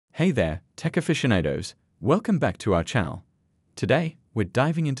Hey there, tech aficionados. Welcome back to our channel. Today, we're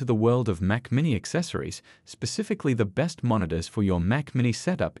diving into the world of Mac Mini accessories, specifically the best monitors for your Mac Mini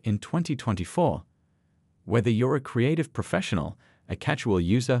setup in 2024. Whether you're a creative professional, a casual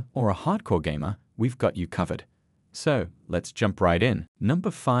user, or a hardcore gamer, we've got you covered. So, let's jump right in.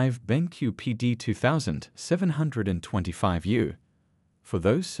 Number 5. BenQ PD 725U. For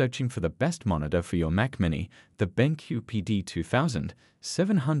those searching for the best monitor for your Mac Mini, the BenQ PD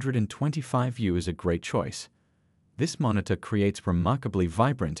 725U is a great choice. This monitor creates remarkably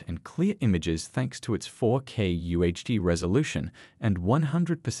vibrant and clear images thanks to its 4K UHD resolution and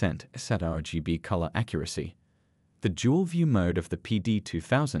 100% sRGB color accuracy. The dual view mode of the PD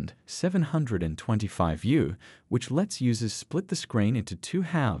 725U, which lets users split the screen into two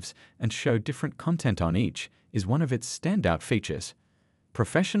halves and show different content on each, is one of its standout features.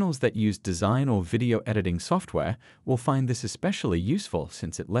 Professionals that use design or video editing software will find this especially useful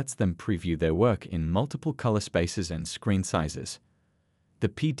since it lets them preview their work in multiple color spaces and screen sizes. The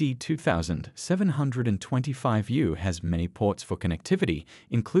PD 725U has many ports for connectivity,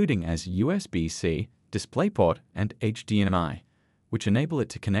 including as USB-C, DisplayPort, and HDMI, which enable it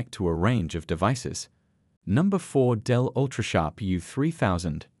to connect to a range of devices. Number 4. Dell UltraSharp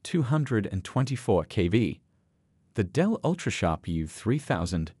U3224KB. The Dell UltraSharp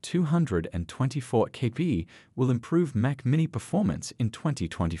U3224KB will improve Mac Mini performance in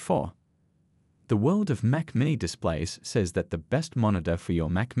 2024. The world of Mac Mini displays says that the best monitor for your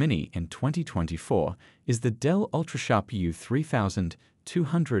Mac Mini in 2024 is the Dell UltraSharp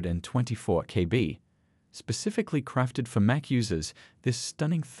U3224KB. Specifically crafted for Mac users, this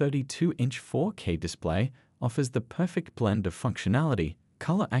stunning 32-inch 4K display offers the perfect blend of functionality,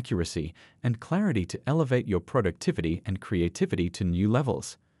 color accuracy, and clarity to elevate your productivity and creativity to new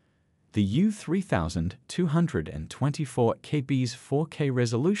levels. The U3224KB's 4K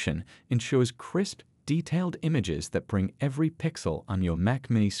resolution ensures crisp, detailed images that bring every pixel on your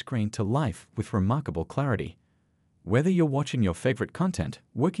Mac Mini screen to life with remarkable clarity. Whether you're watching your favorite content,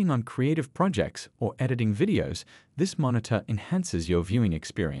 working on creative projects, or editing videos, this monitor enhances your viewing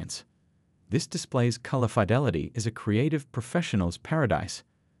experience. This display's color fidelity is a creative professional's paradise.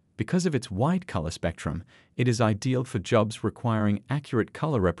 Because of its wide color spectrum, it is ideal for jobs requiring accurate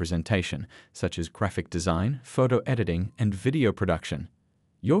color representation, such as graphic design, photo editing, and video production.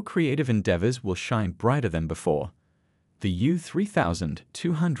 Your creative endeavors will shine brighter than before. The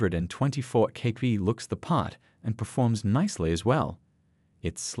U3224KB looks the part and performs nicely as well.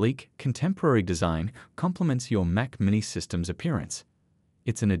 Its sleek, contemporary design complements your Mac Mini system's appearance.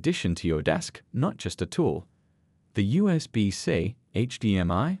 It's an addition to your desk, not just a tool. The USB-C,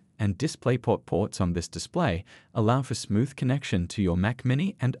 HDMI, and DisplayPort ports on this display allow for smooth connection to your Mac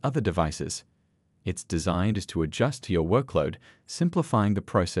Mini and other devices. It's designed to adjust to your workload, simplifying the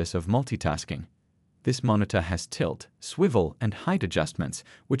process of multitasking. This monitor has tilt, swivel, and height adjustments,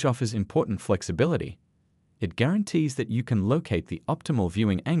 which offers important flexibility. It guarantees that you can locate the optimal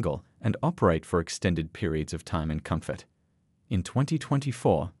viewing angle and operate for extended periods of time in comfort. In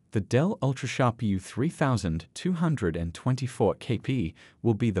 2024, the Dell UltraSharp U3224KB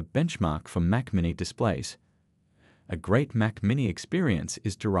will be the benchmark for Mac Mini displays. A great Mac Mini experience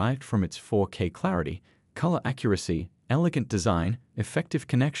is derived from its 4K clarity, color accuracy, elegant design, effective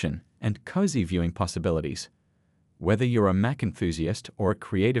connection, and cozy viewing possibilities. Whether you're a Mac enthusiast or a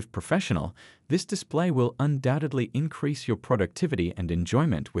creative professional, this display will undoubtedly increase your productivity and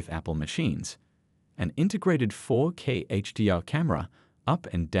enjoyment with Apple machines. An integrated 4K HDR camera, up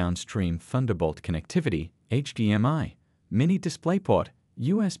and downstream Thunderbolt connectivity, HDMI, mini DisplayPort,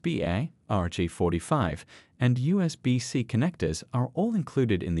 USB-A, RJ45, and USB-C connectors are all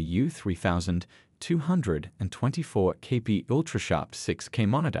included in the U3224KB UltraSharp 6K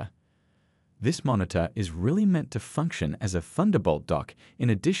monitor. This monitor is really meant to function as a Thunderbolt dock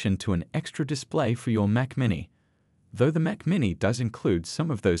in addition to an extra display for your Mac Mini. Though the Mac Mini does include some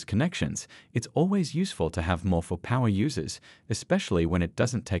of those connections, it's always useful to have more for power users, especially when it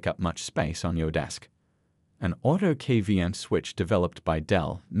doesn't take up much space on your desk. An auto KVM switch developed by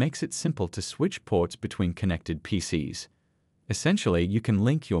Dell makes it simple to switch ports between connected PCs. Essentially, you can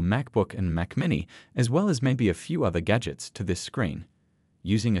link your MacBook and Mac Mini, as well as maybe a few other gadgets, to this screen.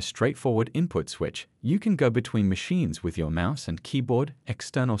 Using a straightforward input switch, you can go between machines with your mouse and keyboard,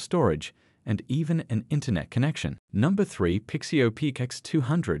 external storage, and even an internet connection. Number 3. Pixio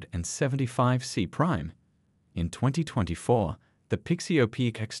PX275C Prime. In 2024, the Pixio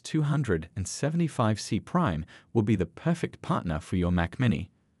PX275C Prime will be the perfect partner for your Mac Mini.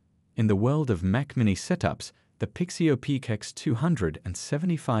 In the world of Mac Mini setups, the Pixio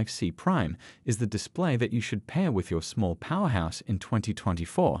PX275C Prime is the display that you should pair with your small powerhouse in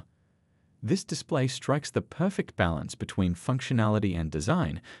 2024. This display strikes the perfect balance between functionality and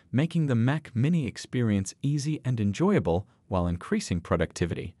design, making the Mac Mini experience easy and enjoyable while increasing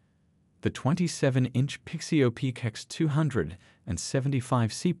productivity. The 27-inch Pixio PX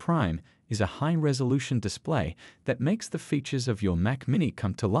 275C Prime is a high-resolution display that makes the features of your Mac Mini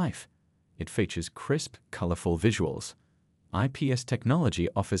come to life. It features crisp, colorful visuals. IPS technology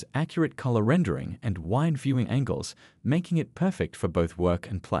offers accurate color rendering and wide viewing angles, making it perfect for both work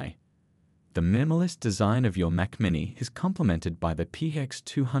and play. The minimalist design of your Mac Mini is complemented by the PX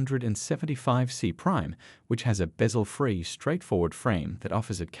 275C Prime, which has a bezel-free, straightforward frame that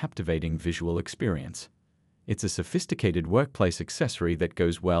offers a captivating visual experience. It's a sophisticated workplace accessory that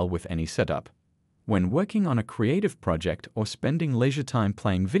goes well with any setup. When working on a creative project or spending leisure time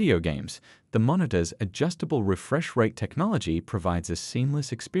playing video games, the monitor's adjustable refresh rate technology provides a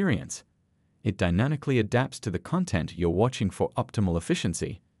seamless experience. It dynamically adapts to the content you're watching for optimal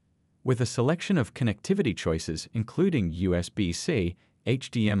efficiency. With a selection of connectivity choices including USB-C,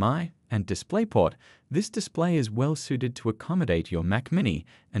 HDMI, and DisplayPort, this display is well suited to accommodate your Mac Mini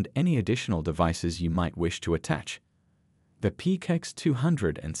and any additional devices you might wish to attach. The PX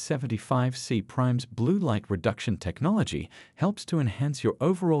 275C Prime's blue light reduction technology helps to enhance your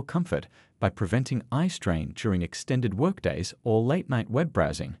overall comfort by preventing eye strain during extended workdays or late-night web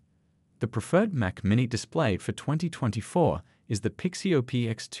browsing. The preferred Mac Mini display for 2024 is the Pixio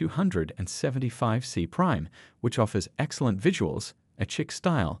PX 275C Prime, which offers excellent visuals, a chic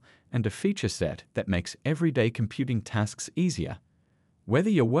style, and a feature set that makes everyday computing tasks easier. Whether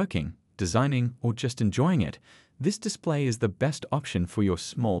you're working, designing, or just enjoying it, this display is the best option for your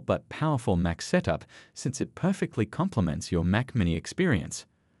small but powerful Mac setup since it perfectly complements your Mac Mini experience.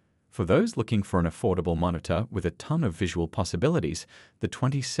 For those looking for an affordable monitor with a ton of visual possibilities, the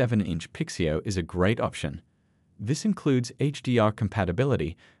 27-inch Pixio is a great option. This includes HDR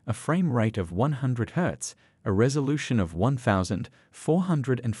compatibility, a frame rate of 100 Hz, a resolution of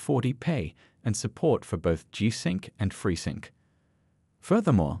 1440p, and support for both G-Sync and FreeSync.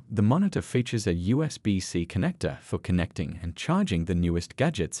 Furthermore, the monitor features a USB-C connector for connecting and charging the newest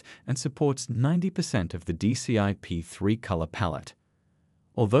gadgets and supports 90% of the DCI-P3 color palette.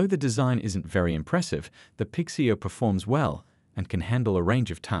 Although the design isn't very impressive, the Pixio performs well and can handle a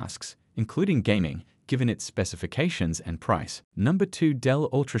range of tasks, including gaming, given its specifications and price. Number 2. Dell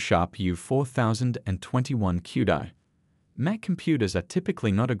UltraSharp U4021QD. Mac computers are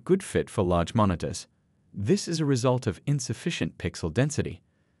typically not a good fit for large monitors. This is a result of insufficient pixel density.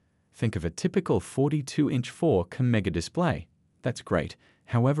 Think of a typical 42-inch 4K mega display. That's great.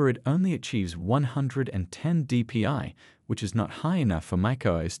 However, it only achieves 110 dpi, which is not high enough for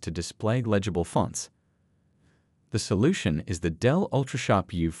macOS to display legible fonts. The solution is the Dell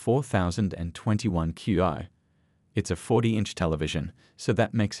UltraSharp U4021QI. It's a 40-inch television, so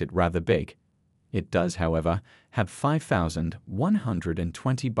that makes it rather big. It does, however, have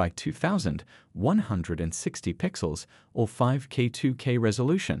 5120 by 2160 pixels or 5K 2K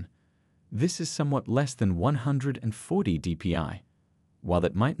resolution. This is somewhat less than 140 dpi. While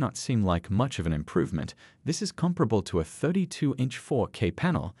that might not seem like much of an improvement, this is comparable to a 32-inch 4K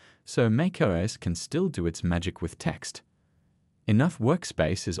panel, so macOS can still do its magic with text. Enough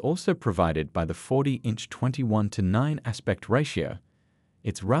workspace is also provided by the 40-inch 21:9 aspect ratio.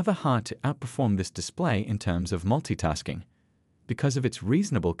 It's rather hard to outperform this display in terms of multitasking. Because of its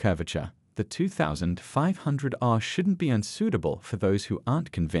reasonable curvature, the 2500R shouldn't be unsuitable for those who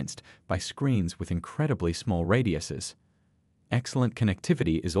aren't convinced by screens with incredibly small radiuses. Excellent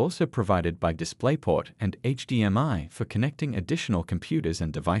connectivity is also provided by DisplayPort and HDMI for connecting additional computers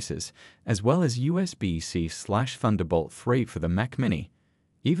and devices, as well as USB-C/Thunderbolt 3 for the Mac Mini.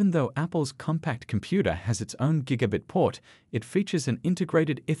 Even though Apple's compact computer has its own gigabit port, it features an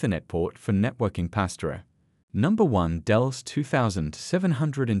integrated Ethernet port for networking pass-through. Number 1. Dell's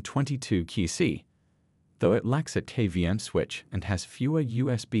 2722QC. Though it lacks a KVM switch and has fewer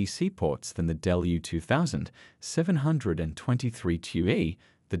USB-C ports than the Dell U2723QE,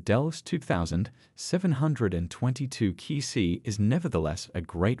 the Dell's 2722QC is nevertheless a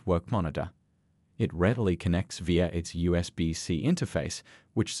great work monitor. It readily connects via its USB-C interface,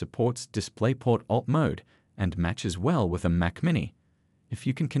 which supports DisplayPort Alt mode and matches well with a Mac Mini. If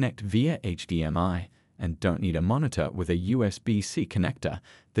you can connect via HDMI and don't need a monitor with a USB-C connector,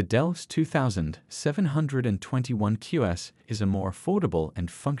 the Dell's 2721QS is a more affordable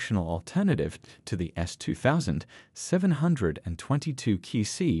and functional alternative to the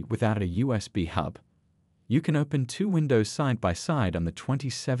S2722QC without a USB hub. You can open two windows side by side on the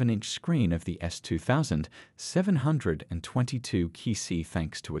 27-inch screen of the S2722QC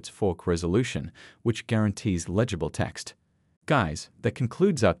thanks to its 4K resolution, which guarantees legible text. Guys, that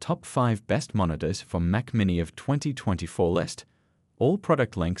concludes our top 5 best monitors for Mac Mini of 2024 list. All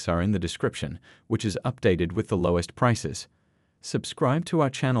product links are in the description, which is updated with the lowest prices. Subscribe to our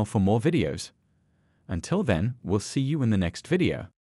channel for more videos. Until then, we'll see you in the next video.